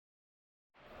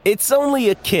It's only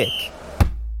a kick,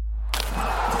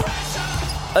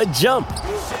 a jump,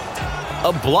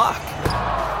 a block.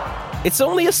 It's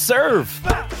only a serve.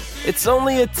 It's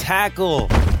only a tackle,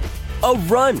 a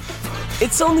run.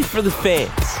 It's only for the fans.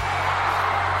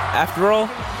 After all,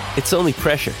 it's only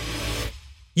pressure.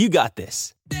 You got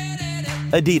this.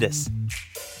 Adidas.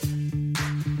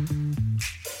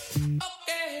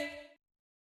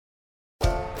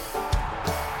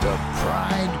 The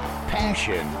pride,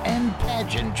 passion, and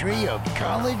pageantry of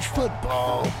college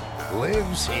football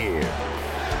lives here.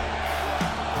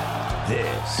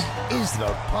 This is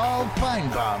the Paul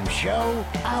Feinbaum Show,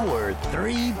 Hour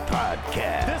 3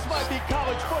 podcast. This might be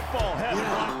college football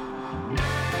heaven.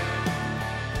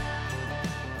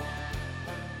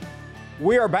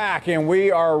 We are back, and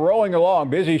we are rolling along.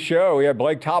 Busy show. We have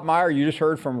Blake Topmeyer. You just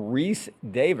heard from Reese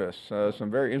Davis. Some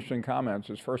very interesting comments.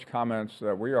 His first comments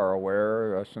that we are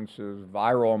aware since his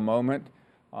viral moment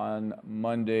on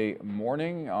Monday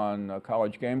morning on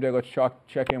College Game Day. Let's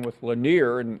check in with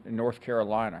Lanier in North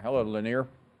Carolina. Hello, Lanier.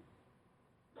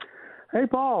 Hey,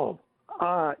 Paul.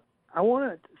 I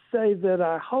want to say that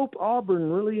I hope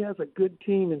Auburn really has a good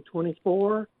team in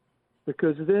 24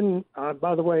 because then,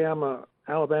 by the way, I'm a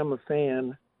Alabama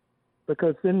fan,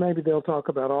 because then maybe they'll talk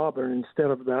about Auburn instead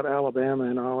of about Alabama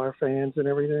and all our fans and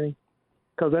everything,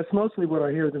 because that's mostly what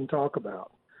I hear them talk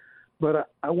about. But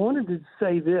I wanted to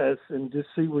say this and just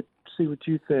see what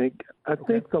you think. I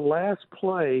think the last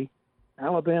play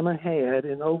Alabama had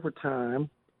in overtime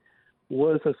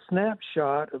was a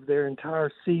snapshot of their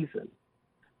entire season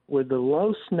with the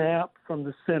low snap from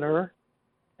the center.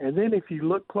 And then if you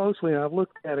look closely, I've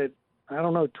looked at it,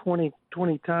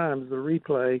 20 times the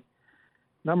replay.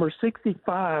 Number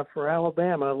 65 for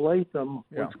Alabama, Latham,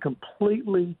 was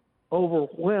completely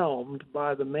overwhelmed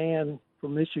by the man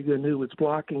from Michigan who was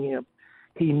blocking him.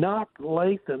 He knocked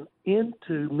Latham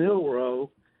into Milroe,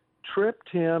 tripped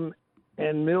him,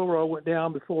 and Milroe went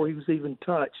down before he was even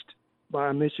touched by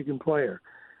a Michigan player.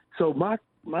 So my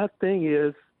thing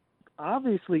is,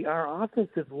 obviously our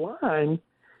offensive line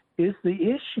is the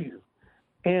issue.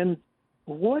 And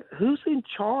who's in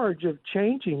charge of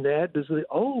changing that? Does the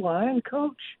O-line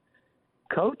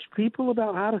coach people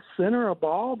about how to center a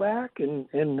ball back and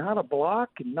how to block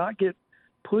and not get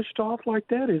pushed off like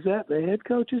that? Is that the head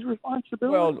coach's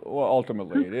responsibility? Well,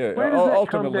 ultimately it is.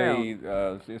 Ultimately,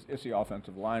 it's the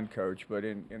offensive line coach, but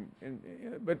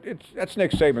that's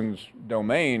Nick Saban's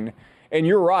domain. And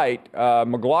you're right.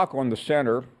 McLaughlin, the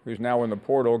center, who's now in the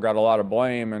portal, got a lot of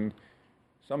blame, and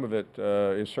some of it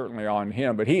is certainly on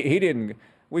him. But he didn't.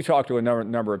 We talked to a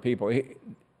number of people. It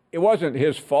wasn't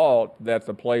his fault that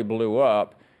the play blew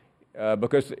up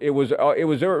because it was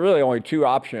really only two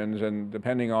options, and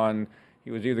depending on, he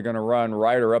was either going to run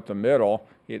right or up the middle.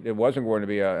 It wasn't going to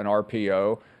be an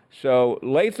RPO. So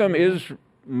Latham is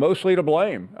mostly to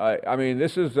blame. I mean,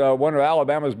 this is one of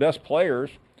Alabama's best players.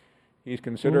 He's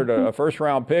considered a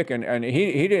first-round pick, and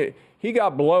he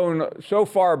got blown so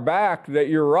far back that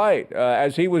you're right.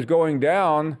 As he was going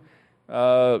down,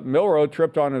 Milroe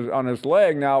tripped on his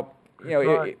leg. Now,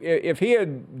 if he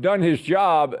had done his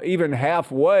job even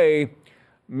halfway,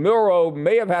 Milroe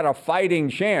may have had a fighting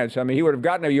chance. I mean, he would have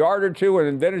gotten a yard or two,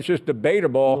 and then it's just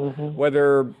debatable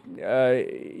whether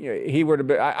he would have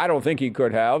been. I don't think he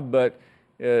could have, but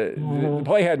the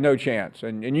play had no chance,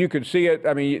 and you could see it.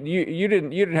 I mean, you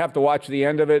didn't have to watch the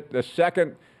end of it. The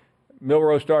second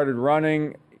Milroe started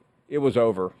running, it was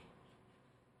over.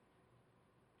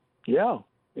 Yeah.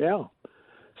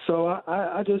 So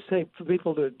I just say for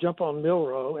people to jump on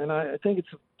Milroe, and I think it's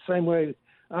the same way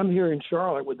I'm here in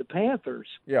Charlotte with the Panthers.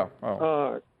 Yeah.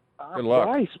 Good luck.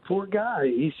 Bryce, poor guy,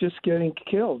 he's just getting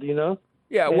killed,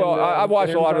 Yeah, well, I've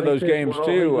watched a lot of those games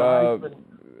too,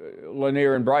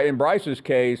 Lanier. In Bryce's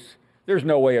case, there's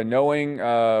no way of knowing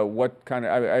what kind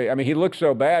of. I mean, he looks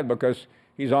so bad because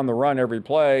he's on the run every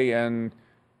play, and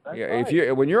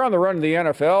when you're on the run in the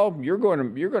NFL, you're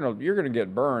going to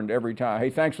get burned every time. Hey,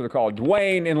 thanks for the call,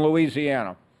 Dwayne in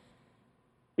Louisiana.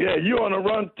 Yeah, you on the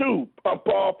run too,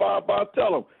 Paul.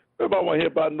 Tell him. Nobody want to hear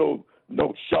about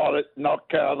no Charlotte, North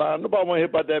Carolina. Nobody want to hear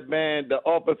about that man, the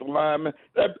offensive lineman.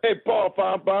 Hey, Paul,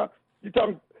 you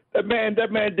talking? That man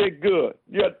did good.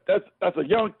 Yeah, that's a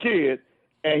young kid,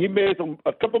 and he made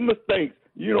a couple mistakes.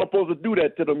 You're not supposed to do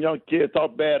that to them young kids.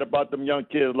 Talk bad about them young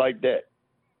kids like that.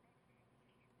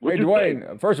 Hey,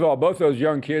 Dwayne, first of all, both those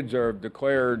young kids are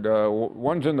declared,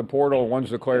 one's in the portal,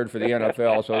 one's declared for the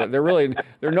NFL, so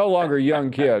they're no longer young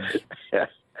kids.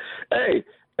 Hey,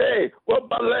 what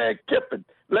about Larry Kiffin?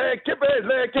 Larry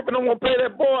Kiffin don't want to pay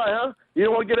that boy, huh? You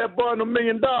don't want to get that boy $1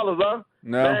 million, huh?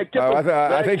 No,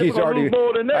 I think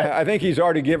he's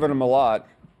already given him a lot.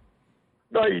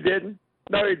 No, he didn't.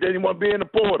 No, he didn't want to be in the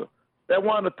portal. They're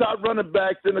one of the top running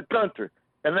backs in the country.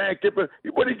 And then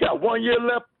what he got? 1 year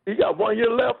left? He got 1 year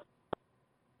left?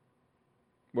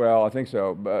 Well, I think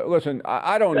so. But listen,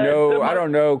 I don't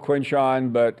know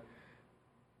Quinshawn, but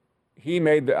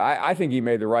I think he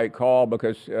made the right call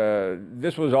because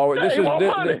this was always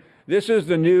this is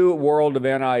the new world of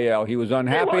NIL. He was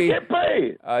unhappy. He want to get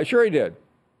paid. Sure he did.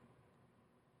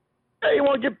 Hey, he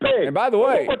want to get paid. And by the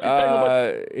way,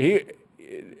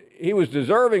 he was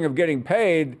deserving of getting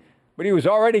paid, but he was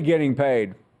already getting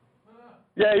paid.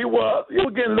 Yeah, he was. He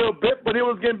was getting a little bit, but he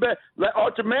was getting back. Like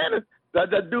Archie Manning, that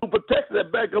dude protected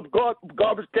that backup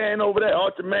garbage can over there,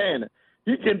 Archie Manning.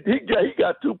 He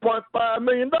got $2.5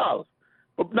 million,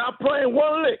 but not playing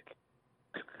one lick.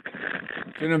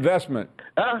 It's an investment.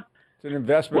 Huh? It's an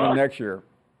investment in next year.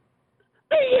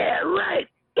 Yeah, right.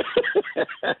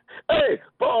 Hey,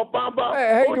 Paul Bamba.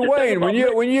 Hey,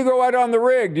 Dwayne, when you go out on the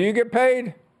rig, do you get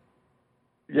paid?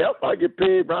 Yep, I get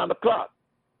paid round the clock.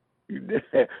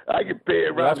 I get paid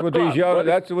around the clock.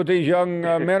 That's what these young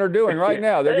men are doing right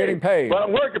now. They're getting paid. But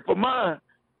I'm working for mine.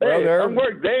 Well, I'm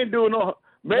working. They ain't doing no.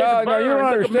 No, you don't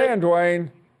understand, Dwayne.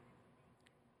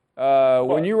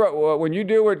 When you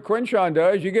do what Quinshawn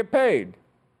does, you get paid.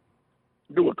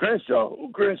 Do what Crenshaw? Who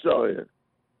Crenshaw is?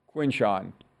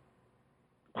 Quinshawn.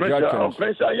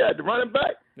 Crenshaw, yeah, the running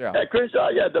back. Yeah. Hey, Crenshaw,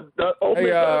 yeah, the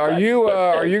Hey, are you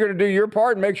going to do your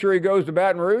part and make sure he goes to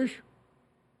Baton Rouge?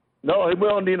 No, we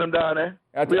don't need him down there.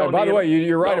 By the way,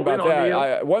 you're right about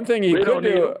that. One thing he could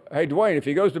do, hey Dwayne, if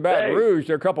he goes to Baton Rouge,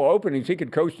 there are a couple of openings. He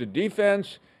could coach the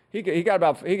defense. He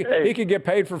could get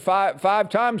paid for five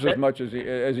times as much as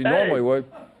he normally would.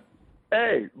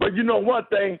 Hey, but you know one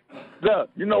thing. Look,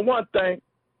 look,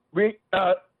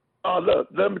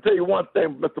 let me tell you one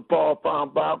thing, Mr. Paul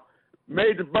Farnbaum.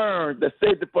 Major Burns, that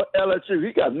safety for LSU,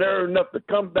 he got nerve enough to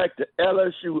come back to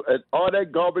LSU and all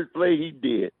that garbage play he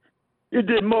did. He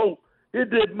did more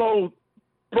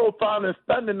profiling and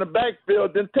stunting in the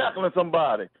backfield than tackling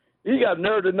somebody. He got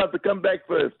nerve enough to come back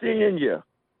for his senior year.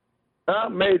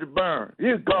 Major Burns.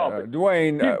 He's garbage.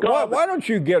 Dwayne, why don't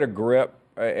you get a grip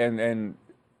and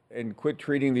quit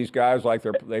treating these guys like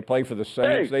they play for the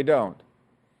Saints? Hey. They don't.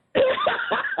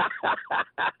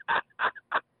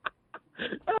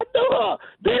 I know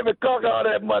David Cook all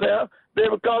that money.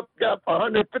 David Cook got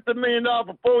 $150 million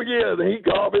for 4 years, and he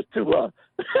garbage too.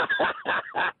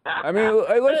 I mean,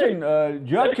 hey, listen,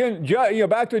 Judkins.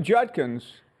 Back to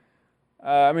Judkins.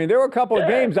 I mean, there were a couple of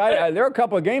games. There were a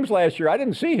couple of games last year. I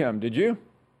didn't see him. Did you?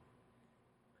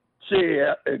 See,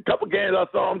 a couple of games I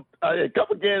saw him. I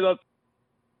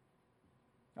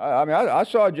mean, I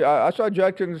saw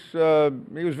Judkins. He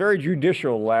was very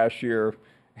judicial last year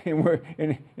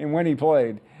in when he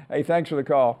played. Hey, thanks for the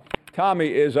call.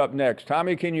 Tommy is up next.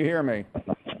 Tommy, can you hear me?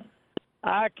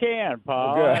 I can,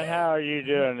 Paul. Good. How are you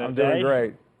doing today? I'm doing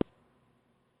great.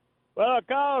 Well, I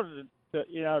called to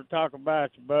talk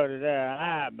about your buddy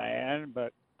there, man,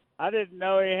 but I didn't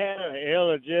know he had an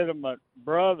illegitimate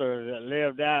brother that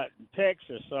lived out in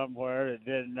Texas somewhere that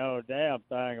didn't know a damn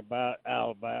thing about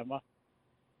Alabama.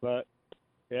 But,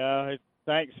 he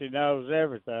thinks he knows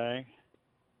everything.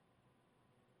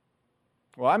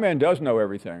 Well, that man does know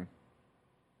everything.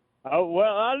 Oh,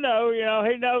 well, I know,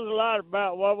 he knows a lot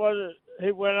about, what was it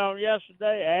he went on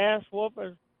yesterday, ass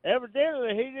whooping.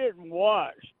 Evidently, he didn't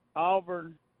watch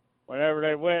Auburn whenever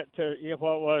they went to,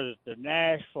 what was it, the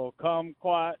Nashville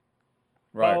Kumquat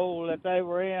Bowl that they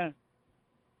were in,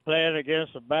 playing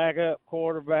against a backup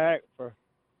quarterback for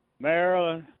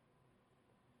Maryland.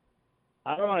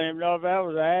 I don't even know if that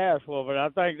was an ass whooping. I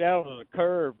think that was a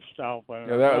curb stomping.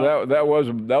 Yeah, that was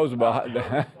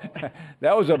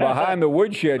a behind the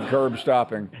woodshed curb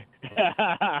stopping.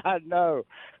 I know,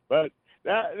 but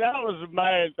that was the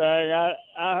main thing.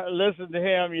 I listened to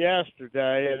him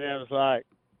yesterday, and it was like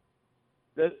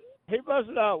he must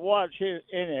not watch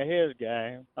any of his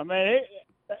games. I mean,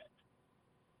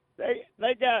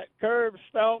 they got curb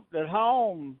stomped at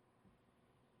home.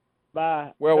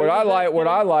 What I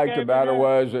liked about it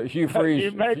was Hugh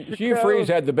Freeze. Hugh Freeze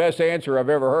had the best answer I've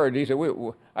ever heard. He said,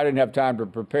 "I didn't have time to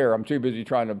prepare. I'm too busy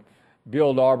trying to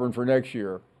build Auburn for next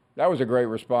year." That was a great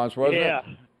response, wasn't it?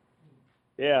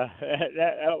 Yeah.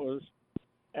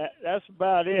 That's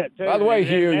about it. Too. By the way,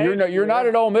 Hugh, you're not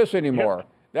at Ole Miss anymore.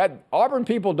 That Auburn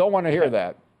people don't want to hear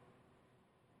that.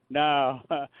 No,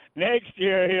 next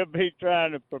year he'll be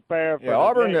trying to prepare for.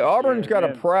 Yeah, Auburn's got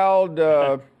a proud.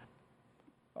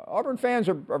 Auburn fans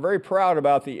are very proud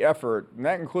about the effort, and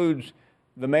that includes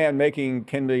the man making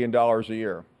 $10 million a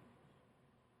year.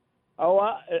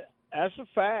 Oh, that's a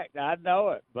fact. I know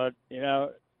it, but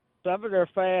some of their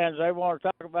fans, they want to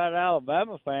talk about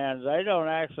Alabama fans. They don't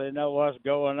actually know what's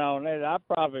going on. I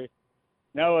probably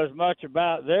know as much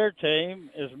about their team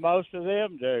as most of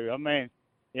them do. I mean,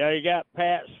 you got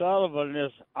Pat Sullivan,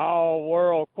 this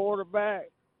all-world quarterback.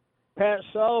 Pat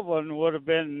Sullivan would have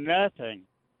been nothing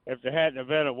if there hadn't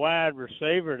been a wide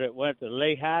receiver that went to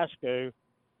Lee High School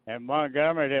and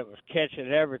Montgomery that was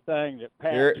catching everything that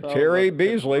Pat Sullivan Terry could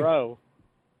Beasley. throw.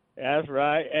 That's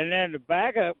right. And then the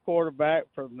backup quarterback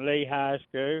from Lee High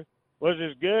School was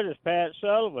as good as Pat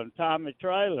Sullivan, Tommy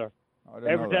Traylor.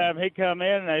 Every time he come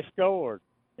in, they scored.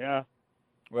 Yeah.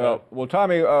 Well,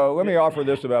 Tommy, let me offer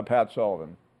this about Pat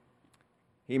Sullivan.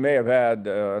 He may have had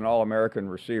an All-American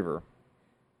receiver,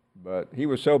 but he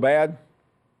was so bad,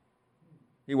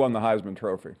 he won the Heisman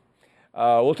Trophy.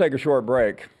 We'll take a short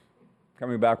break.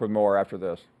 Coming back with more after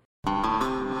this.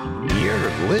 You're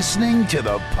listening to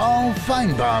the Paul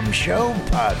Feinbaum Show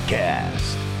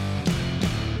podcast.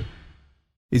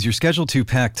 Is your schedule too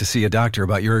packed to see a doctor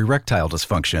about your erectile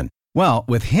dysfunction? Well,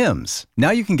 with Hims,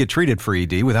 now you can get treated for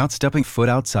ED without stepping foot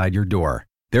outside your door.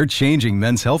 They're changing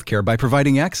men's healthcare by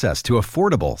providing access to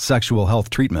affordable sexual health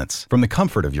treatments from the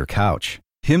comfort of your couch.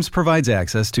 Hims provides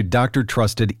access to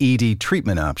doctor-trusted ED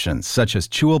treatment options such as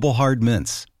chewable hard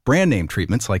mints, brand name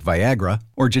treatments like Viagra,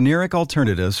 or generic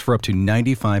alternatives for up to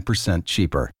 95%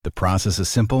 cheaper. The process is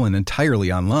simple and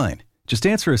entirely online. Just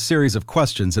answer a series of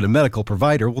questions and a medical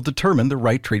provider will determine the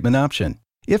right treatment option.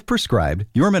 If prescribed,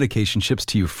 your medication ships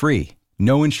to you free.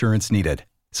 No insurance needed.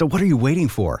 So what are you waiting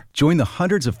for? Join the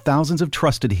hundreds of thousands of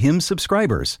trusted Hims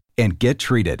subscribers and get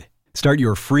treated. Start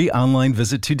your free online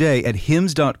visit today at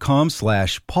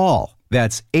hims.com/Paul.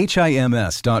 That's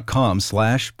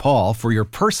HIMS.com/Paul for your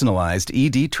personalized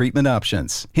ED treatment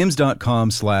options.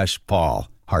 HIMS.com/Paul.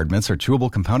 Hard mints are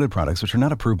chewable compounded products which are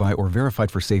not approved by or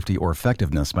verified for safety or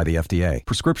effectiveness by the FDA.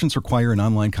 Prescriptions require an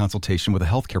online consultation with a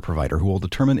healthcare provider who will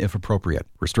determine if appropriate.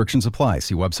 Restrictions apply.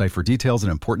 See website for details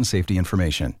and important safety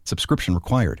information. Subscription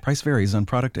required. Price varies on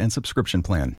product and subscription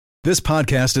plan. This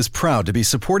podcast is proud to be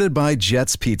supported by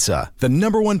Jets Pizza, the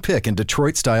 #1 pick in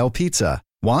Detroit-style pizza.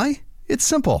 Why? It's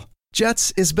simple.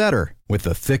 Jets is better. With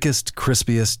the thickest,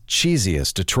 crispiest,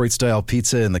 cheesiest Detroit-style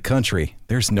pizza in the country,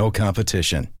 there's no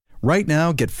competition. Right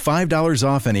now, get $5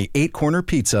 off any 8-corner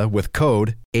pizza with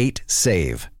code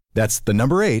 8SAVE. That's the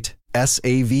number 8,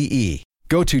 SAVE.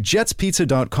 Go to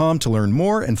jetspizza.com to learn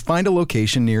more and find a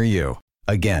location near you.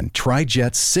 Again, try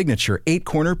Jet's signature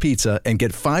 8-corner pizza and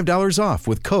get $5 off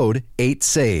with code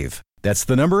 8SAVE. That's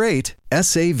the number 8,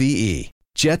 SAVE.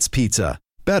 Jet's Pizza.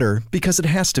 Better because it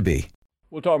has to be.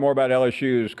 We'll talk more about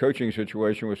LSU's coaching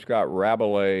situation with Scott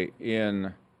Rabalais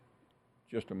in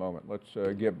just a moment. Let's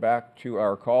get back to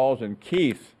our calls, and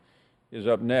Keith is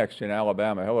up next in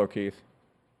Alabama. Hello, Keith.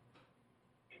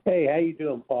 Hey, how you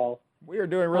doing, Paul? We are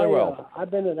doing really well. I've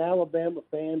been an Alabama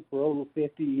fan for over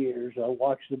 50 years. I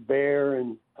watched the Bear,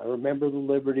 and I remember the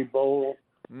Liberty Bowl,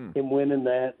 him winning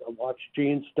that. I watched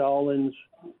Gene Stallings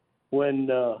when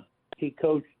he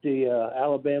coached the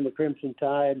Alabama Crimson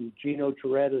Tide, and Gino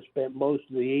Torretta spent most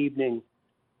of the evening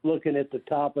looking at the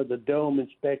top of the dome,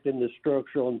 inspecting the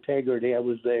structural integrity. I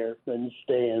was there in the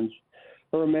stands.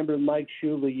 I remember Mike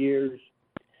Shula years.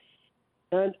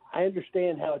 And I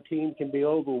understand how a team can be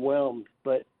overwhelmed,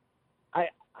 but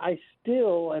I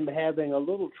still am having a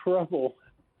little trouble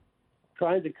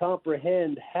trying to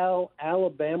comprehend how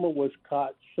Alabama was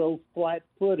caught so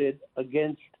flat-footed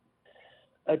against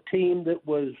a team that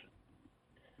was,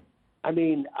 I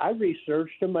mean, I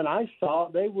researched them and I saw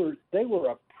they were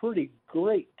a pretty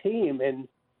great team, and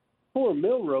poor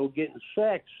Milroe getting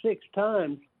sacked 6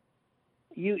 times,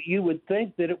 you would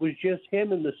think that it was just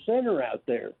him in the center out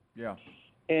there. Yeah.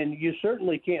 And you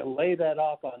certainly can't lay that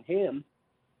off on him.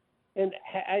 And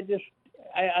I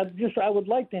would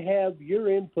like to have your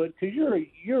input, because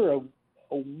you're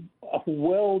a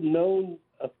well-known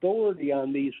authority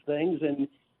on these things, and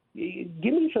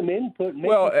give me some input.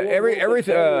 Well,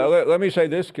 everything. Let me say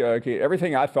this, Keith.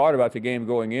 Everything I thought about the game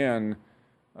going in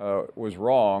was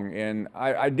wrong, and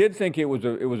I did think it was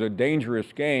a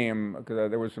dangerous game, because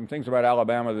there was some things about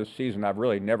Alabama this season I've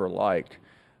really never liked,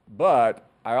 but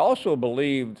I also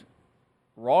believed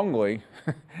wrongly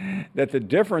that the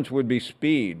difference would be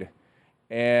speed,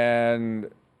 and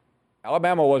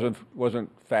Alabama wasn't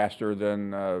faster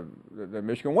than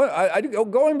Michigan.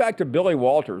 Going back to Billy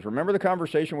Walters, remember the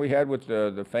conversation we had with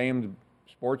the famed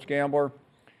sports gambler?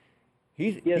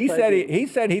 He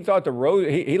said he thought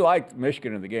he liked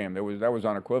Michigan in the game. That was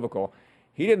unequivocal.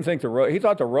 He didn't think he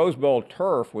thought the Rose Bowl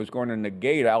turf was going to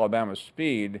negate Alabama's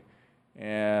speed,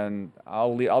 and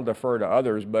I'll defer to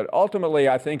others. But ultimately,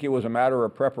 I think it was a matter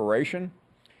of preparation.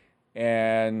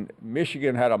 and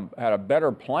Michigan had a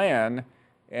better plan,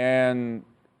 and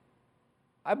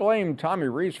I blame Tommy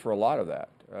Rees for a lot of that.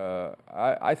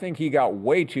 I think he got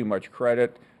way too much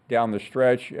credit down the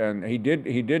stretch, and he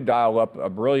did dial up a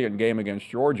brilliant game against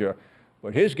Georgia,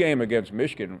 but his game against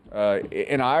Michigan,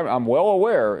 and I'm well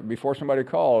aware before somebody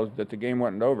calls that the game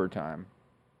went in overtime.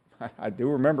 I do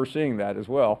remember seeing that as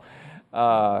well.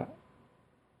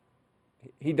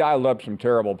 He dialed up some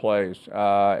terrible plays,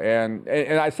 and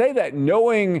I say that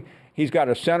knowing he's got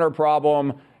a center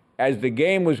problem. As the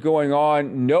game was going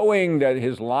on, knowing that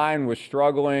his line was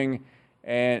struggling,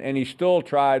 and he still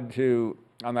tried to,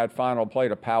 on that final play,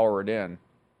 to power it in.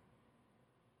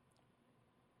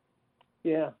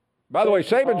 Yeah. By the way,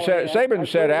 Saban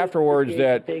said afterwards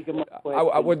that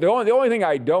the only thing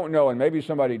I don't know, and maybe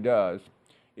somebody does,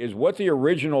 is what the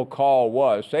original call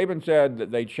was. Saban said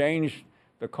that they changed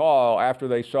the call after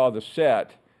they saw the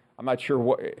set. I'm not sure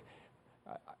what.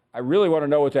 I really want to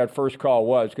know what that first call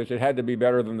was, because it had to be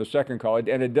better than the second call. And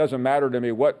it doesn't matter to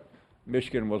me what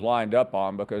Michigan was lined up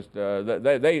on, because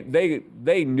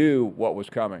they knew what was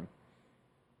coming.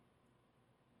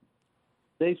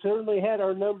 They certainly had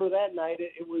our number that night.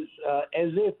 It was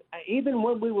as if even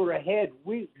when we were ahead,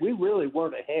 we really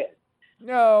weren't ahead.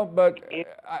 No, but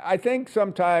I think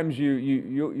sometimes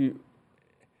you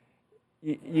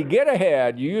get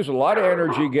ahead. You use a lot of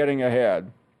energy getting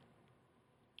ahead.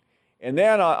 And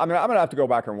then, I'm going to have to go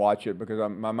back and watch it because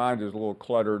my mind is a little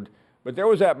cluttered. But there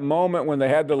was that moment when they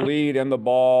had the lead and the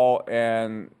ball,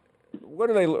 and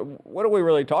what are we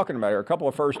really talking about here? A couple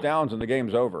of first downs and the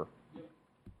game's over.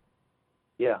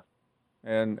 Yeah.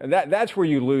 And that's where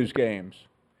you lose games.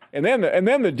 And then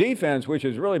the defense, which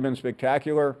has really been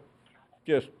spectacular,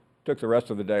 just took the rest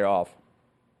of the day off.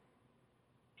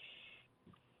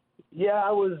 Yeah,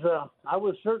 I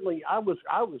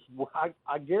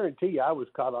guarantee you I was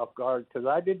caught off guard because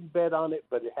I didn't bet on it,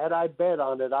 but had I bet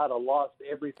on it, I'd have lost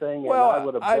everything, and I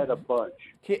would have bet a bunch.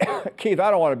 Keith, I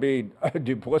don't want to be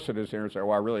duplicitous here and say,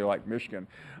 well, I really like Michigan.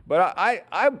 But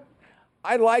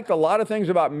I liked a lot of things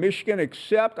about Michigan,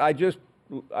 except I did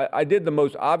the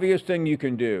most obvious thing you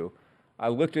can do. I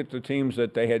looked at the teams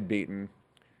that they had beaten,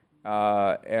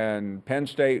 and Penn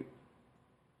State,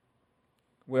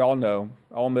 we all know,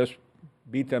 Ole Miss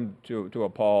beat them to a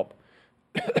pulp.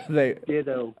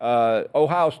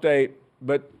 Ohio State,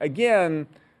 but again,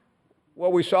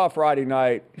 what we saw Friday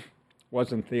night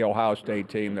wasn't the Ohio State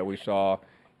team that we saw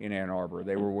in Ann Arbor.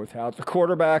 They were without the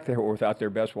quarterback. They were without their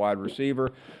best wide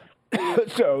receiver.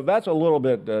 So that's a little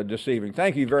bit deceiving.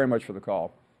 Thank you very much for the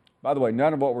call. By the way,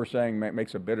 none of what we're saying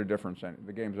makes a bit of difference.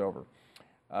 The game's over.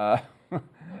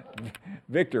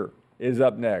 Victor is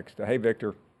up next. Hey,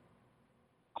 Victor.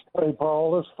 Hey,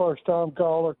 Paul, this is first-time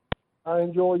caller. I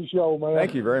enjoy your show, man.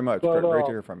 Thank you very much. Great to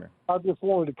hear from you. I just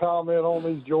wanted to comment on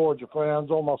these Georgia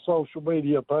fans on my social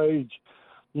media page,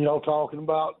 talking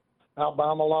about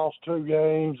Alabama lost 2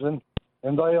 games and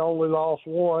they only lost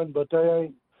 1, but they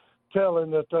ain't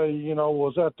telling that they,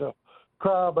 was at the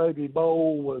Crybaby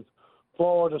Bowl with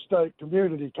Florida State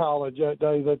Community College that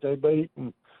day that they beat.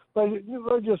 And they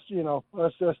just,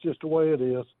 that's just the way it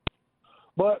is.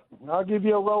 But I'll give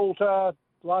you a roll tide.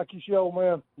 Like your show,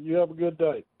 man. You have a good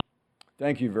day.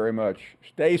 Thank you very much.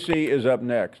 Stacy is up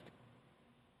next.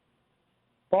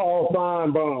 Paul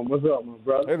Feinbaum, what's up, my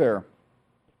brother? Hey there.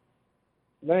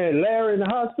 Man, Larry in the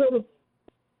hospital?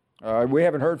 We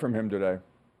haven't heard from him today.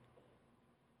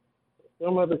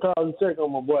 I'm going to call and check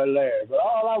on my boy Larry. But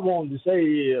all I wanted to say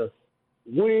is,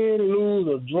 win, lose,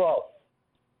 or draw,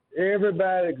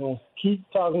 everybody going to keep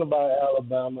talking about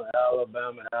Alabama.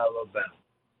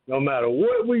 No matter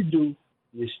what we do,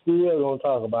 we're still going to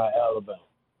talk about Alabama.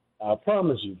 I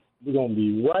promise you, we're going to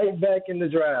be right back in the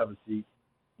driver's seat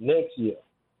next year.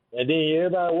 And then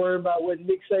everybody worry about what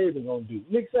Nick Saban going to do.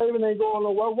 Nick Saban ain't going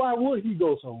nowhere. Why would he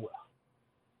go somewhere?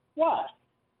 Why?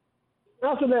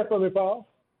 Answer that for me, Paul.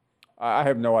 I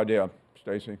have no idea,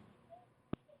 Stacy.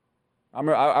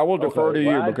 I will defer to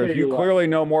you because you clearly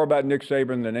know more about Nick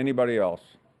Saban than anybody else.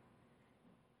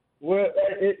 Well,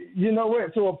 you know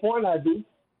what? To a point I do.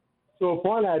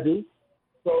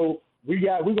 So we're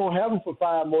gonna have him for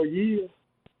 5 more years.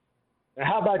 And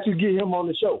how about you get him on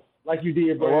the show like you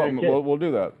did? We'll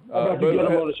do that. How about you get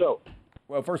him on the show?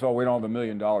 Well, first of all, we don't have $1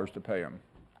 million to pay him.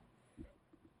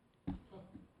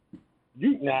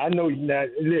 I know you not.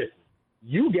 Listen,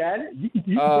 you got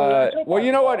it. Well,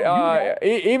 you know what?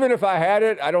 Even if I had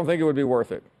it, I don't think it would be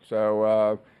worth it.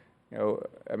 So.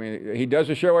 I mean, he does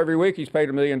a show every week. He's paid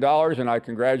 $1 million, and I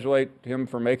congratulate him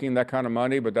for making that kind of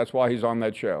money, but that's why he's on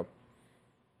that show.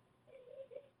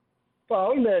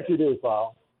 Paul, let me ask you this,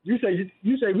 Paul. You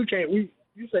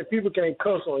say people can't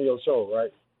cuss on your show,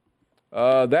 right?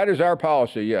 That is our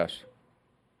policy, yes.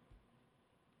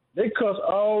 They cuss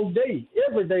all day,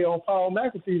 every day on Paul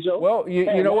McAfee show. Well,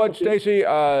 you know what, Stacy?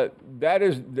 That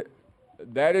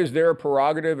is their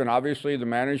prerogative, and obviously the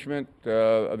management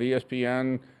of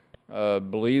ESPN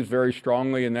believes very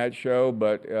strongly in that show.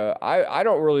 But I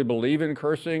don't really believe in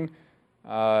cursing,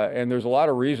 and there's a lot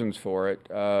of reasons for it.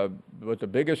 But the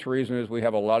biggest reason is we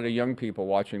have a lot of young people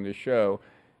watching this show.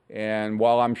 And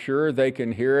while I'm sure they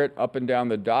can hear it up and down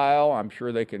the dial, I'm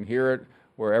sure they can hear it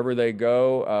wherever they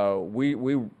go.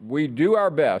 We do our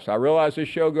best. I realize this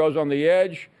show goes on the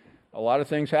edge. A lot of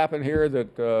things happen here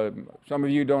that some of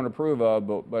you don't approve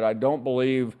of, but I don't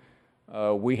believe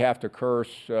we have to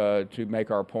curse to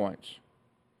make our points.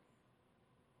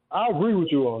 I agree with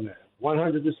you on that,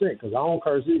 100%, because I don't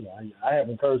curse either. I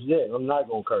haven't cursed yet. I'm not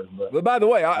going to curse. But by the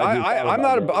way, I'm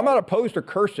not opposed to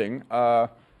cursing.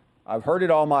 I've heard it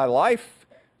all my life,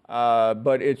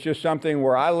 but it's just something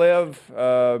where I live.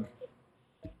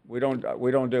 We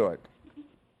don't do it.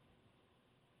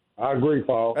 I agree,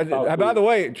 Paul. By the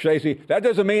way, Tracy, that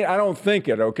doesn't mean I don't think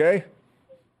it. Okay.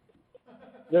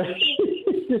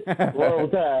 Roll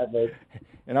Tide, man.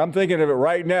 And I'm thinking of it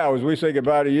right now as we say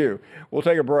goodbye to you. We'll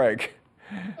take a break.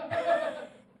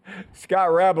 Scott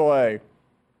Rabalais,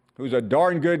 who's a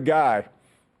darn good guy,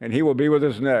 and he will be with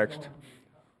us next.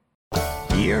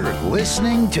 You're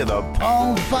listening to the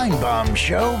Paul Feinbaum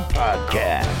Show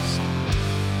podcast.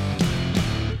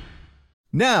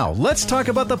 Now, let's talk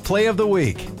about the play of the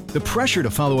week. The pressure to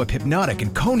follow up Hypnotic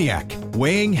and Cognac,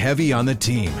 weighing heavy on the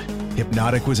team.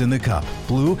 Hypnotic was in the cup,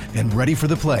 blue, and ready for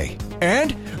the play.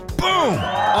 And boom!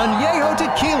 Añejo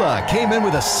Tequila came in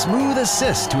with a smooth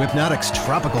assist to Hypnotic's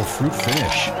tropical fruit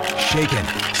finish. Shaken,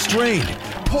 strained,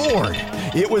 poured.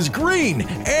 It was green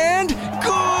and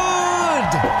good!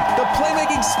 The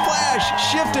playmaking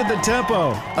splash shifted the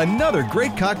tempo. Another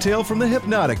great cocktail from the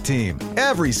Hypnotic team.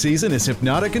 Every season is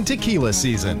Hypnotic and Tequila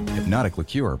season. Hypnotic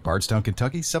Liqueur, Bardstown,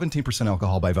 Kentucky, 17%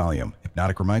 alcohol by volume.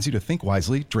 Hypnotic reminds you to think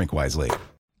wisely, drink wisely.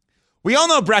 We all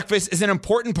know breakfast is an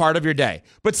important part of your day,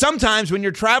 but sometimes when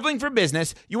you're traveling for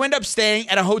business, you end up staying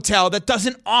at a hotel that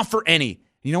doesn't offer any.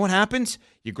 You know what happens?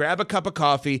 You grab a cup of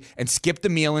coffee and skip the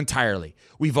meal entirely.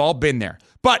 We've all been there.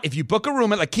 But if you book a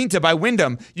room at La Quinta by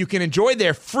Wyndham, you can enjoy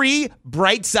their free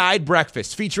Bright Side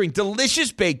breakfast featuring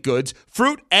delicious baked goods,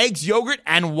 fruit, eggs, yogurt,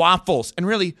 and waffles. And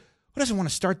really, who doesn't want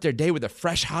to start their day with a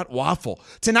fresh, hot waffle?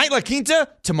 Tonight, La Quinta,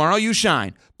 tomorrow you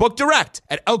shine. Book direct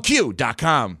at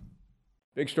lq.com.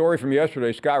 Big story from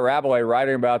yesterday. Scott Rabalais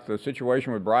writing about the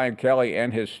situation with Brian Kelly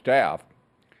and his staff.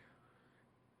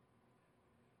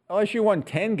 LSU won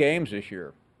 10 games this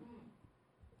year.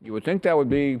 You would think that would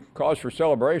be cause for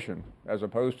celebration as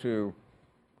opposed to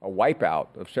a wipeout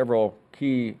of several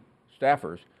key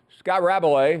staffers. Scott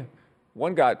Rabalais,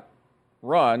 one got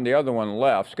run, the other one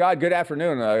left. Scott, good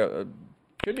afternoon.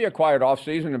 Should be a quiet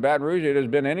offseason in Baton Rouge. It has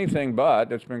been anything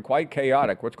but. It's been quite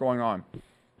chaotic. What's going on?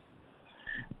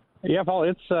 Yeah, Paul,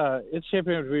 it's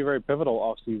shaping up to be a very pivotal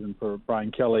offseason for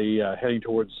Brian Kelly, heading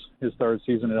towards his third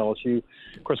season at LSU.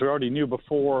 Of course, we already knew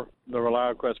before the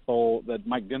ReliaQuest poll that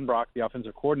Mike Denbrock, the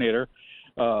offensive coordinator,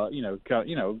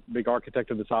 big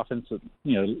architect of this offense, that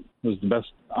was the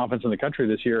best offense in the country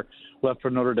this year, left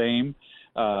for Notre Dame.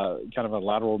 Kind of a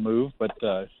lateral move, but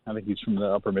I think he's from the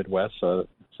upper Midwest, so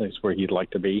that's where he'd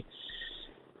like to be.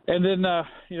 And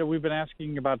then, we've been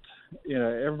asking about,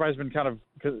 everybody's been kind of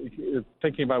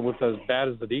thinking about with as bad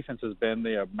as the defense has been,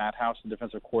 Matt House, the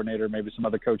defensive coordinator, maybe some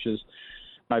other coaches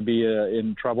might be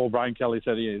in trouble. Brian Kelly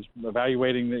said he is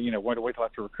evaluating, when to wait till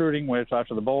after recruiting, wait till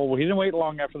after the bowl. Well, he didn't wait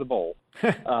long after the bowl.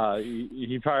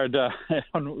 He fired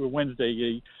on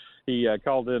Wednesday. He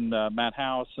called in Matt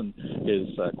House and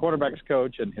his quarterbacks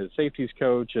coach and his safeties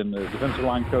coach and the defensive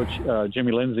line coach,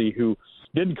 Jimmy Lindsey, who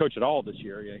didn't coach at all this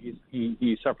year.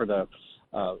 He suffered a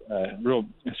real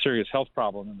serious health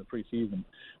problem in the preseason,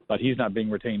 but he's not being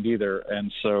retained either.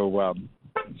 And so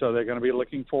they're going to be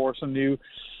looking for some new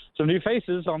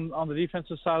faces on the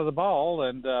defensive side of the ball.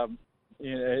 And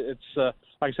it's like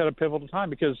I said, a pivotal time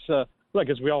because,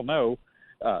 as we all know,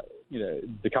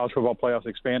 the college football playoffs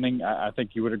expanding. I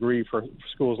think you would agree for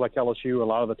schools like LSU, a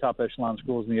lot of the top echelon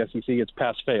schools in the SEC, it's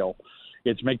pass-fail.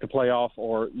 It's make the playoff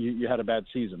or you had a bad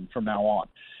season from now on.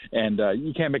 And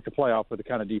you can't make the playoff with the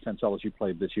kind of defense LSU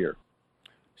played this year.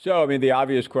 So, the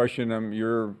obvious question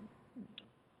your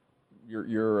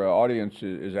audience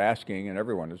is asking, and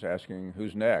everyone is asking,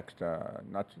 who's next?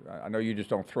 I know you just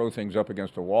don't throw things up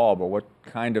against a wall, but what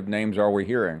kind of names are we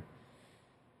hearing?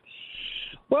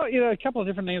 Well, a couple of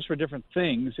different names for different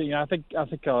things. I think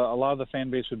a lot of the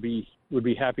fan base would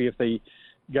be happy if they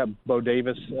got Bo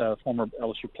Davis, former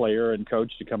LSU player and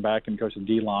coach, to come back and coach the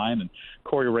D-line, and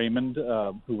Corey Raymond,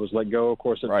 who was let go, of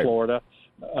course, at Florida,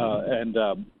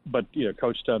 but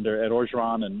coached under Ed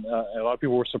Orgeron, and a lot of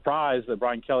people were surprised that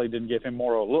Brian Kelly didn't give him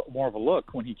more of a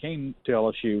look when he came to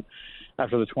LSU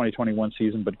after the 2021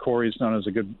 season. But Corey's known as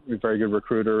a very good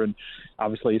recruiter, and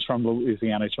obviously he's from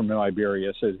Louisiana, he's from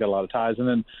Iberia, so he's got a lot of ties. And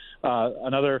then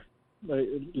another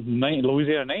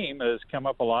Louisiana name has come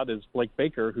up a lot is Blake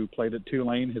Baker, who played at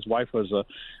Tulane. His wife was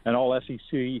an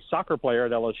all-SEC soccer player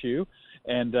at LSU,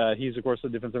 and he's, of course, the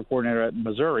defensive coordinator at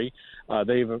Missouri.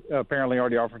 They've apparently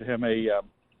already offered him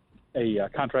a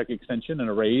contract extension and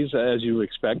a raise, as you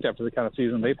expect, after the kind of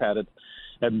season they've had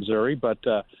at Missouri. But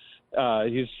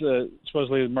he's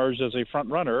supposedly emerged as a front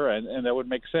runner, and that would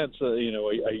make sense. A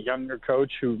younger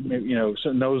coach who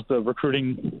knows the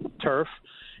recruiting turf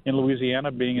in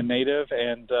Louisiana, being a native,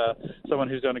 and someone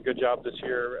who's done a good job this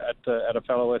year at a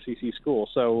fellow SEC school.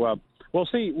 So we'll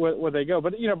see where they go.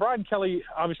 But Brian Kelly,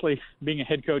 obviously being a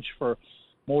head coach for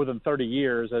more than 30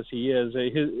 years as he is,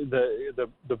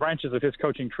 the branches of his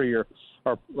coaching tree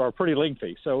are pretty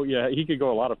lengthy. So yeah, he could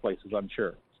go a lot of places, I'm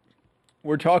sure.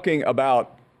 We're talking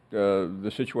about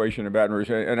the situation in Baton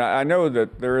Rouge, and I know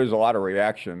that there is a lot of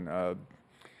reaction.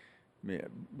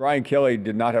 Brian Kelly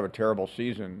did not have a terrible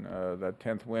season. That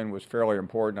 10th win was fairly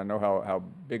important. I know how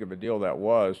big of a deal that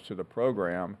was to the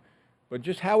program. But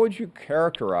just how would you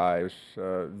characterize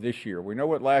this year? We know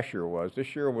what last year was.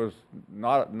 This year was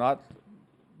not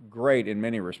great in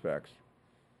many respects.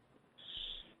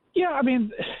 Yeah, I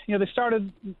mean, they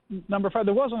started number 5.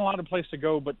 There wasn't a lot of place to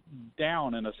go but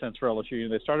down, in a sense, for LSU.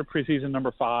 They started preseason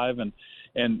number 5, and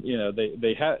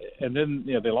they had, and then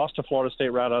they lost to Florida State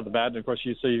right out of the bat. And of course,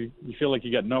 you feel like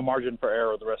you got no margin for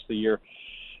error the rest of the year.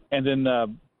 And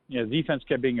then defense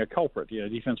kept being a culprit.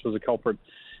 Defense was a culprit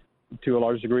to a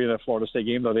large degree in that Florida State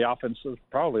game, though the offense was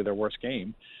probably their worst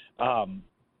game. And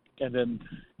then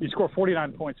you score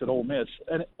 49 points at Ole Miss,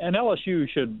 and LSU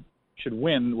should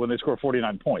win when they score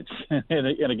 49 points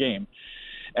in a game.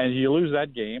 And you lose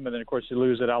that game, and then, of course, you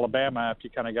lose at Alabama after you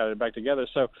kind of got it back together.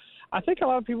 So I think a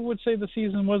lot of people would say the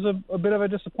season was a bit of a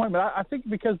disappointment. I think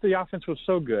because the offense was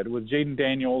so good with Jaden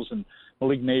Daniels and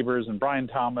Malik Neighbors and Brian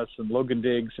Thomas and Logan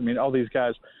Diggs. I mean, all these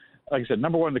guys, like I said,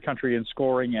 number 1 in the country in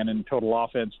scoring and in total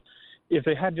offense. If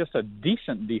they had just a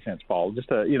decent defense, Paul, just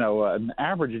an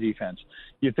average defense,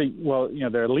 you think, well,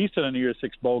 they're at least in a New Year's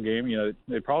Six bowl game.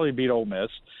 They probably beat Ole Miss,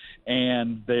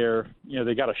 and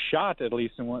they got a shot at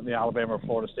least in one of the Alabama or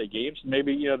Florida State games.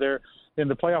 Maybe they're in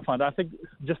the playoff hunt. I think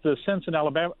just the sense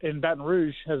in Baton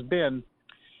Rouge has been,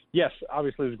 yes,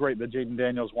 obviously it was great that Jaden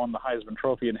Daniels won the Heisman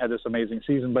Trophy and had this amazing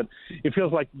season, but it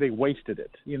feels like they wasted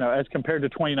it. As compared to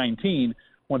 2019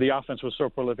 when the offense was so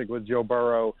prolific with Joe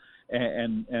Burrow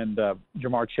and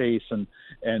Jamar Chase and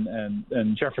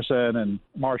Jefferson and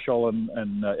Marshall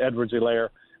and Edwards-Helaire,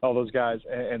 all those guys,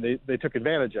 and they took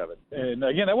advantage of it. And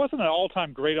again, that wasn't an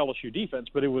all-time great LSU defense,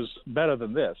 but it was better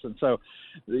than this. And so,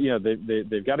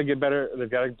 they've got to get better. They've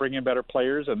got to bring in better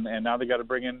players, and now they got to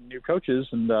bring in new coaches,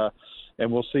 and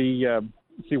we'll see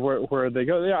where they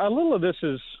go. Yeah, a little of this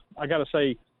is, I got to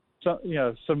say,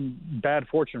 some bad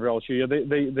fortune for LSU.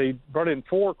 They brought in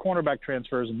 4 cornerback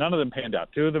transfers, and none of them panned out.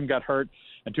 2 of them got hurt,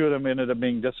 and 2 of them ended up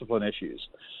being discipline issues.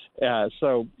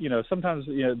 So sometimes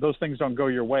those things don't go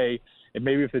your way. And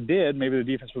maybe if it did, maybe the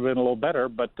defense would have been a little better.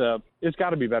 But it's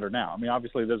got to be better now. I mean,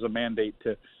 obviously there's a mandate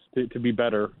to be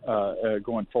better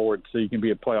going forward, so you can be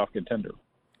a playoff contender.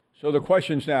 So the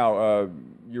questions now,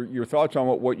 your thoughts on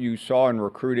what you saw in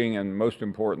recruiting, and most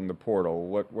important, the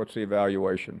portal. What's the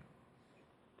evaluation?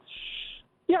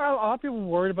 Yeah, a lot of people were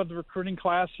worried about the recruiting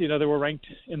class. They were ranked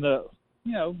in the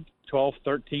 12th,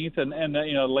 13th,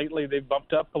 and lately they've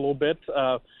bumped up a little bit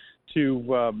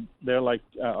to they're like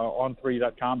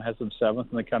On3.com has them 7th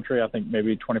in the country. I think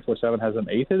maybe 24/7 has them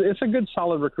 8th. It's a good,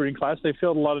 solid recruiting class. They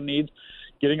filled a lot of needs,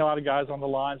 getting a lot of guys on the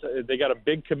lines. They got a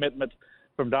big commitment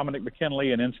from Dominic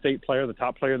McKinley, an in-state player, the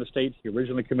top player in the state. He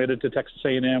originally committed to Texas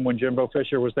A&M when Jimbo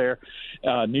Fisher was there.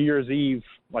 New Year's Eve,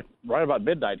 like right about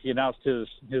midnight, he announced his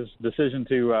decision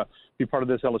to be part of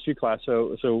this LSU class.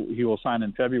 So he will sign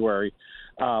in February.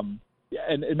 And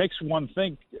it makes one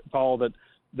think, Paul,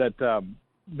 that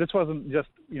this wasn't just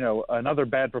another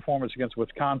bad performance against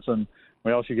Wisconsin,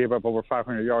 where LSU gave up over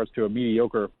 500 yards to a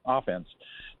mediocre offense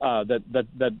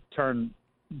that turned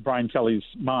Brian Kelly's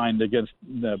mind against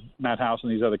Matt House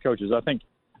and these other coaches. I think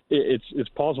it's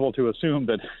plausible to assume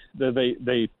that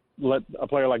they let a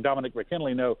player like Dominic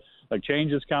McKinley know, like,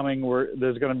 change is coming.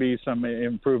 There's going to be some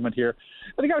improvement here.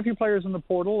 But they got a few players in the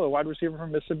portal, a wide receiver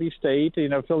from Mississippi State,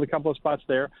 filled a couple of spots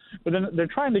there. But then they're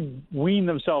trying to wean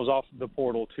themselves off the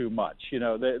portal too much.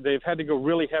 They've had to go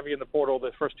really heavy in the portal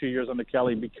the first 2 years under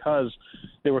Kelly because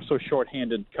they were so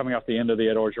shorthanded coming off the end of the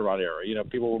Ed Orgeron era.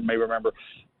 People may remember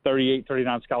 38,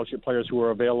 39 scholarship players who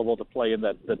were available to play in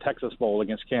the Texas Bowl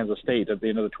against Kansas State at the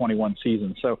end of the 21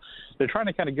 season. So they're trying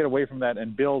to kind of get away from that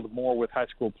and build more with high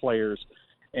school players.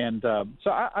 And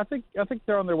so I think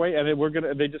they're on their way.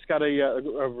 And they just got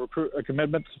a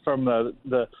commitment from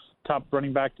the top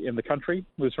running back in the country,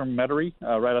 who's from Metairie,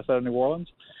 right outside of New Orleans.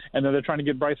 And then they're trying to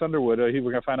get Bryce Underwood. We're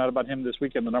going to find out about him this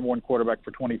weekend, the number one quarterback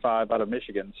for 25 out of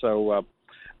Michigan. So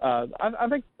I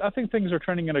think things are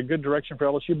trending in a good direction for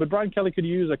LSU. But Brian Kelly could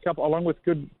use a couple, along with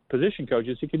good position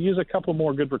coaches, he could use a couple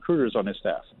more good recruiters on his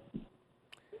staff.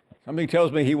 Something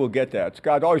tells me he will get that.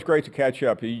 Scott, always great to catch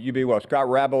up. You be well. Scott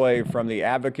Rabalais from The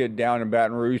Advocate down in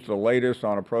Baton Rouge, the latest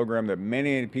on a program that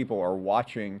many people are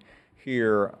watching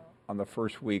here on the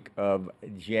first week of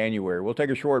January. We'll take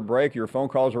a short break. Your phone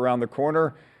calls around the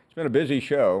corner. It's been a busy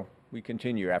show. We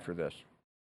continue after this.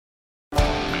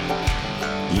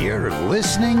 You're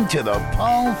listening to the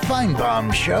Paul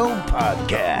Feinbaum Show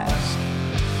podcast.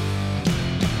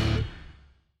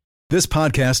 This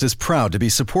podcast is proud to be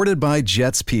supported by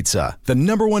Jets Pizza, the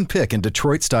 #1 pick in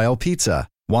Detroit-style pizza.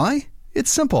 Why?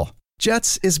 It's simple.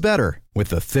 Jets is better. With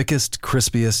the thickest,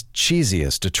 crispiest,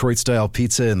 cheesiest Detroit-style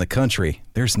pizza in the country,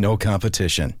 there's no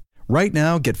competition. Right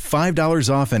now, get $5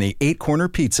 off any 8-corner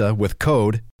pizza with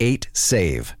code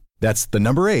 8SAVE. That's the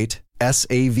number 8,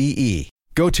 SAVE.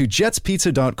 Go to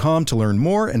jetspizza.com to learn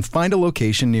more and find a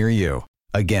location near you.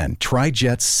 Again, try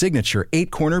Jet's signature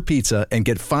 8-corner pizza and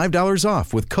get $5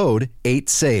 off with code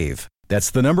 8SAVE.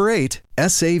 That's the number 8,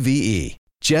 SAVE.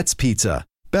 Jet's Pizza.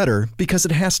 Better because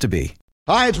it has to be.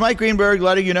 Hi, it's Mike Greenberg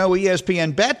letting you know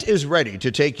ESPN Bet is ready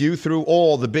to take you through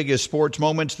all the biggest sports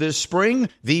moments this spring.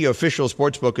 The official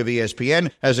sportsbook of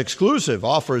ESPN has exclusive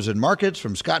offers and markets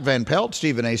from Scott Van Pelt,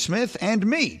 Stephen A. Smith, and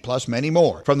me, plus many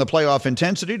more. From the playoff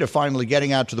intensity to finally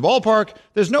getting out to the ballpark,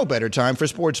 there's no better time for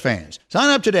sports fans. Sign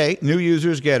up today. New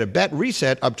users get a bet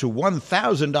reset up to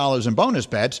 $1,000 in bonus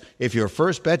bets if your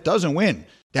first bet doesn't win.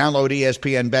 Download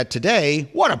ESPN Bet today.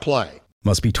 What a play.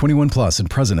 Must be 21 plus and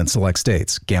present in select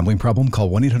states. Gambling problem?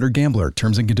 Call 1-800-GAMBLER.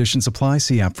 Terms and conditions apply.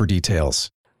 See app for details.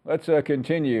 Let's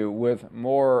continue with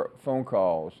more phone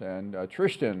calls. And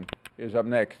Tristan is up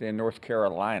next in North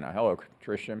Carolina. Hello,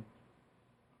 Tristan.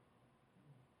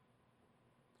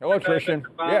 Hello, Tristan.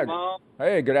 Yeah.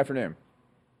 Hey, good afternoon.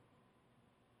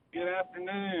 Good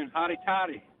afternoon. Hotty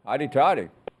toddy. Hotty toddy.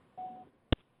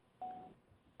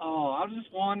 Oh, I was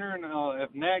just wondering if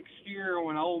next year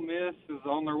when Ole Miss is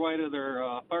on their way to their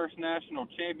first national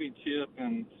championship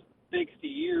in 60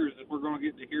 years, if we're going to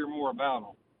get to hear more about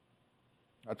them.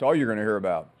 That's all you're going to hear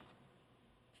about.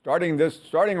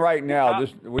 Starting right now,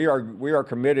 we are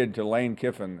committed to Lane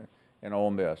Kiffin and Ole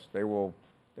Miss. They will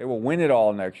win it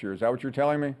all next year. Is that what you're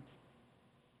telling me?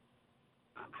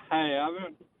 Hey,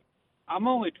 I'm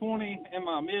only 20, in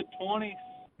my mid-20s.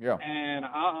 Yeah. And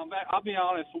I'll be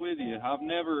honest with you. I've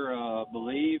never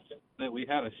believed that we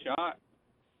had a shot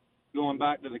going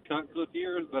back to the Cutcliffe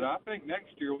years, but I think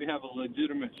next year we have a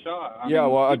legitimate shot.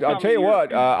 I'll tell you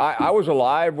what. I was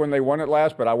alive when they won it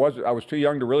last, but I was too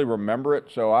young to really remember it.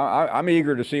 So I'm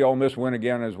eager to see Ole Miss win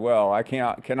again as well. I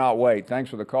cannot wait. Thanks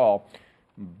for the call.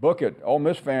 Book it. Ole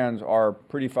Miss fans are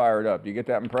pretty fired up. Do you get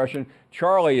that impression?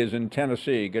 Charlie is in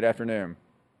Tennessee. Good afternoon.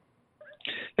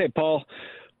 Hey, Paul.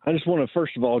 I just want to,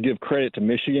 first of all, give credit to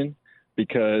Michigan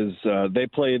because they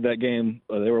played that game.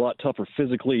 They were a lot tougher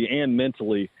physically and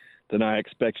mentally than I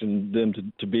expected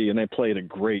them to be, and they played a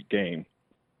great game.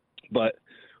 But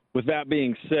with that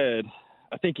being said,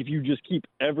 I think if you just keep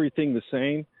everything the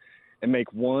same and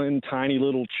make one tiny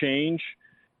little change,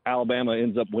 Alabama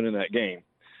ends up winning that game.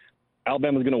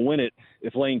 Alabama's going to win it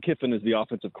if Lane Kiffin is the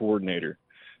offensive coordinator.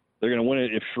 They're going to win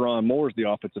it if Sherrone Moore is the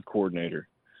offensive coordinator.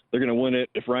 They're going to win it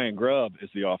if Ryan Grubb is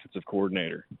the offensive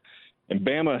coordinator. And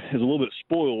Bama is a little bit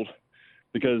spoiled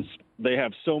because they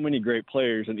have so many great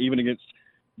players, and even against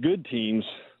good teams,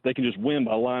 they can just win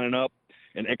by lining up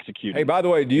and executing. Hey, by the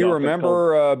way, do you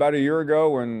remember about a year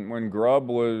ago when Grubb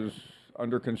was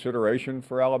under consideration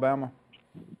for Alabama?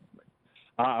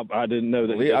 I didn't know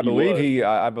that.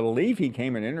 I believe he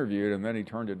came and interviewed, and then he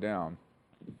turned it down.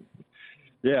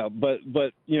 Yeah, but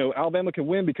Alabama can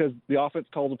win because the offense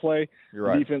calls a play, You're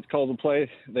right. The defense calls a play,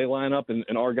 they line up, and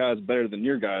our guys better than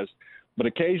your guys. But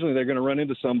occasionally they're going to run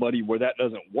into somebody where that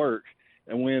doesn't work,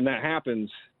 and when that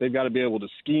happens, they've got to be able to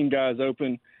scheme guys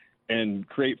open and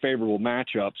create favorable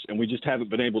matchups, and we just haven't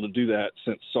been able to do that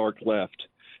since Sark left.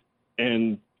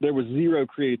 And there was zero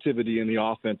creativity in the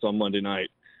offense on Monday night.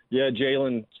 Yeah,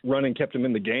 Jalen's running kept him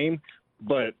in the game,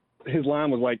 but his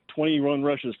line was like 21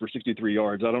 rushes for 63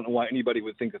 yards. I don't know why anybody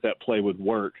would think that play would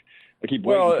work. I keep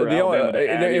waiting for Alabama to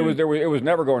add in. It was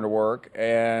never going to work,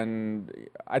 and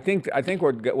I think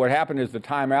what happened is the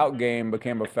timeout game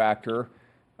became a factor,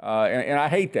 and I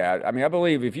hate that. I mean, I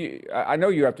believe I know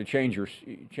you have to change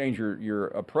your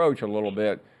approach a little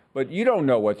bit, but you don't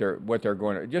know what they're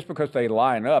going to, just because they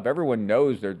line up. Everyone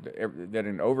knows that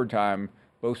in overtime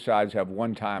both sides have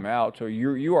one timeout, so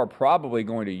you are probably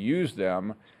going to use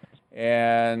them.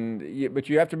 But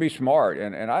you have to be smart.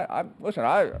 And I listen.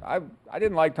 I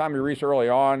didn't like Tommy Rees early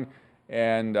on,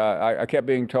 and I kept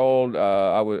being told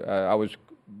I was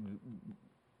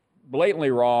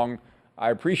blatantly wrong. I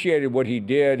appreciated what he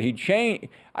did. He changed.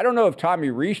 I don't know if Tommy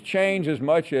Rees changed as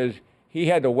much as he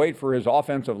had to wait for his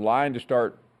offensive line to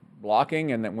start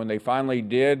blocking, and then when they finally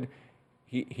did,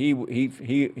 he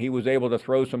was able to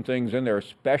throw some things in there,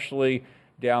 especially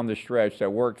down the stretch, that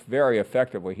worked very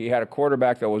effectively. He had a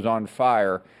quarterback that was on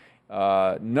fire.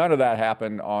 None of that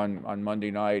happened on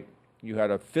Monday night. You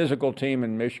had a physical team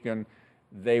in Michigan.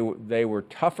 They were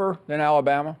tougher than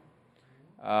Alabama,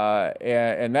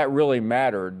 and that really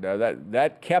mattered.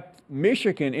 That kept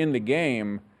Michigan in the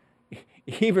game,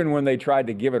 even when they tried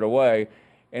to give it away.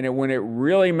 And when it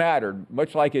really mattered,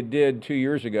 much like it did 2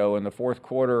 years ago in the fourth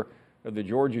quarter of the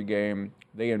Georgia game,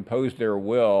 they imposed their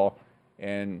will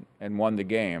and won the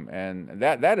game. And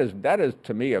that is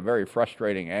to me a very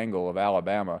frustrating angle of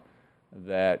Alabama,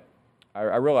 that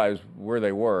I realize where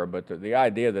they were, but the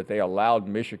idea that they allowed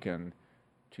Michigan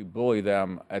to bully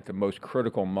them at the most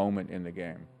critical moment in the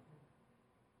game.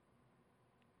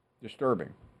 Disturbing.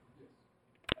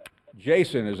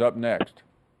 Jason is up next.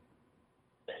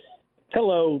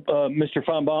 Hello, Mr.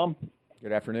 Feinbaum.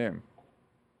 Good afternoon.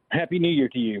 Happy New Year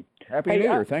to you. Happy New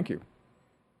Year. Thank you.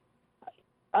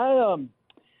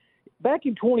 Back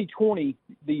in 2020,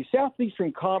 the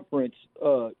Southeastern Conference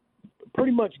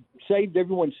pretty much saved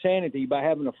everyone's sanity by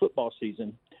having a football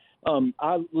season.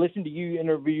 I listened to you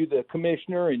interview the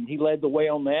commissioner, and he led the way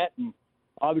on that. And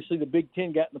obviously, the Big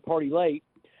Ten got in the party late.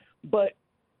 But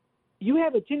you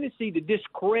have a tendency to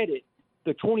discredit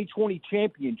the 2020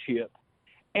 championship,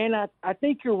 and I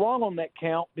think you're wrong on that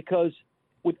count, because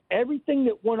with everything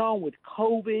that went on with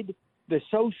COVID, the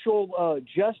social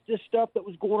justice stuff that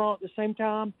was going on at the same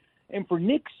time, and for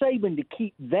Nick Saban to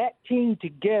keep that team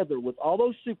together with all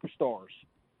those superstars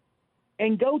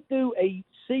and go through a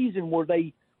season where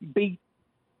they beat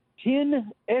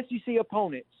 10 SEC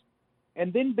opponents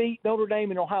and then beat Notre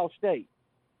Dame and Ohio State.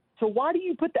 So why do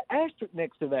you put the asterisk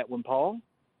next to that one, Paul?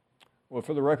 Well,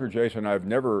 for the record, Jason, I've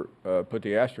never put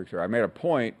the asterisk there. I made a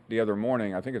point the other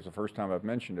morning, I think it's the first time I've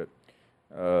mentioned it,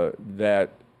 that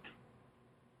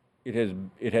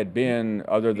it had been,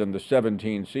 other than the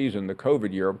 17 season, the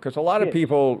COVID year, because a lot of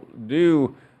people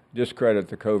do discredit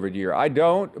the COVID year. I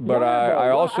don't, but I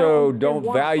also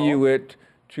don't value it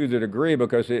to the degree,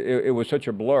 because it was such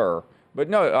a blur. But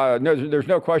no, there's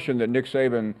no question that Nick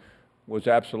Saban was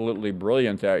absolutely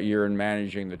brilliant that year in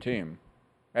managing the team,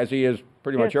 as he is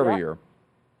pretty much every year.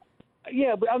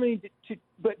 Yeah, but I mean,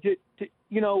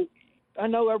 you know, I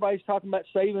know everybody's talking about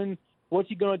Saban. What's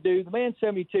he going to do? The man's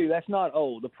 72. That's not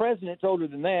old. The president's older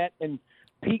than that. And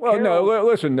Pete Carroll, no,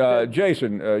 listen,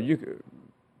 Jason,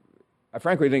 I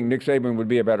frankly think Nick Saban would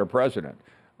be a better president.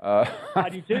 I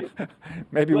do too.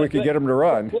 Maybe we could get him to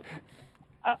run.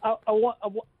 I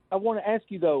want to ask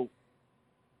you though.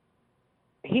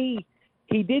 He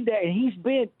did that, and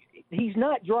he's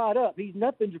not dried up. He's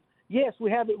nothing. Yes,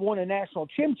 we haven't won a national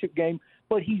championship game,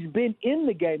 but he's been in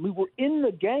the game. We were in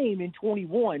the game in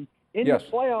 21, in the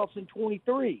playoffs in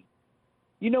 23.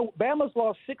 You know, Bama's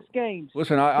lost 6 games.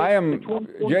 Listen, I am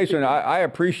Jason. I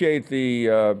appreciate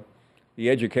the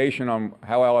education on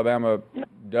how Alabama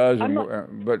does,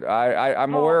 but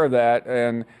I'm aware of that,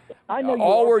 and I know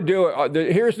all we're doing.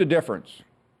 Here's the difference.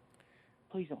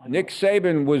 Please don't. Nick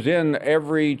Saban was in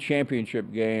every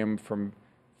championship game from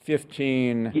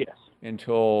 15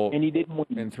 until and he didn't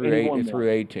win. And through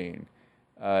 18.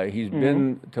 He's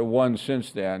been to one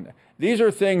since then. These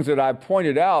are things that I've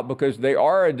pointed out because they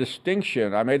are a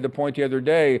distinction. I made the point the other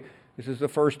day. This is the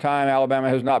first time Alabama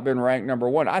has not been ranked number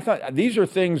 1. I thought these are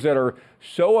things that are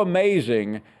so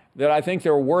amazing that I think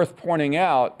they're worth pointing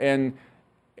out. And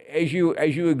as you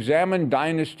examine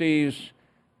dynasties,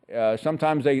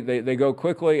 sometimes they go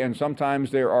quickly, and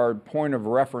sometimes there are point of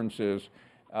references.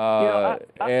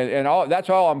 That's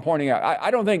all I'm pointing out.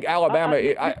 I don't think Alabama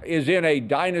is in a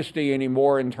dynasty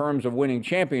anymore in terms of winning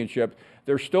championships.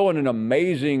 They're still in an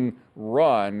amazing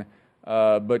run,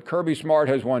 but Kirby Smart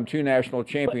has won 2 national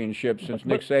championships since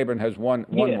Nick Saban has won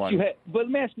one. But let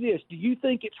me ask you this. Do you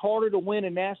think it's harder to win a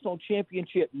national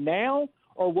championship now,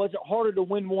 or was it harder to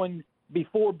win one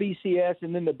before BCS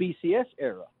and then the BCS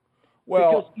era?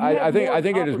 Well, I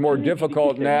think it is more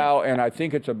difficult now, and I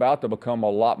think it's about to become a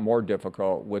lot more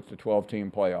difficult with the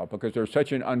 12-team playoff because there's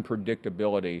such an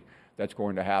unpredictability that's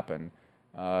going to happen.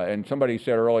 And somebody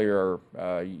said earlier,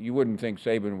 you wouldn't think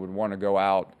Saban would want to go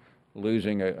out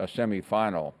losing a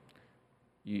semifinal.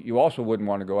 You also wouldn't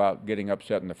want to go out getting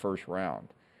upset in the first round.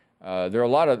 There's a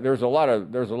lot of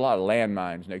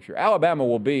landmines next year. Alabama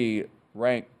will be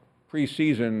ranked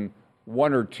preseason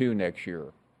 1 or 2 next year.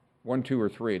 1, 2, or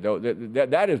 3. Though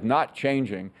that is not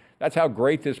changing. That's how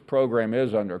great this program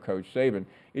is under Coach Saban.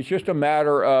 It's just a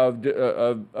matter of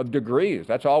degrees.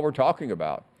 That's all we're talking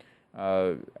about.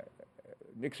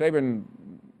 Nick Saban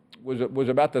was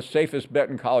about the safest bet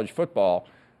in college football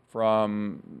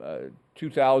from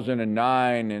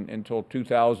 2009 until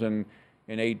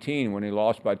 2018 when he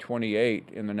lost by 28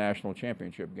 in the national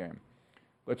championship game.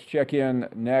 Let's check in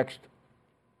next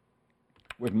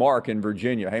with Mark in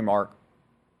Virginia. Hey, Mark.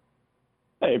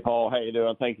 Hey, Paul. How you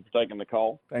doing? Thank you for taking the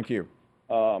call. Thank you.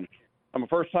 I'm a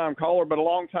first-time caller, but a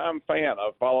long-time fan.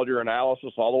 I've followed your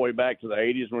analysis all the way back to the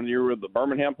 80s when you were with the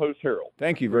Birmingham Post-Herald.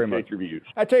 Thank you very much. Your views.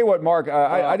 I tell you what, Mark,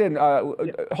 I didn't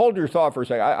hold your thought for a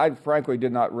second. I frankly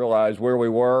did not realize where we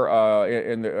were,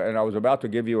 and I was about to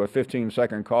give you a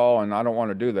 15-second call, and I don't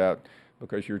want to do that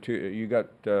because you're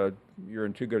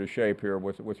in too good a shape here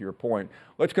with your point.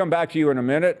 Let's come back to you in a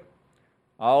minute.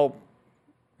 I'll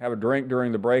have a drink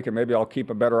during the break, and maybe I'll keep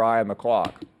a better eye on the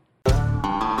clock.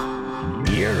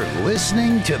 You're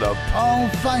listening to the Paul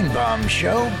Feinbaum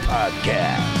Show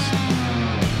podcast.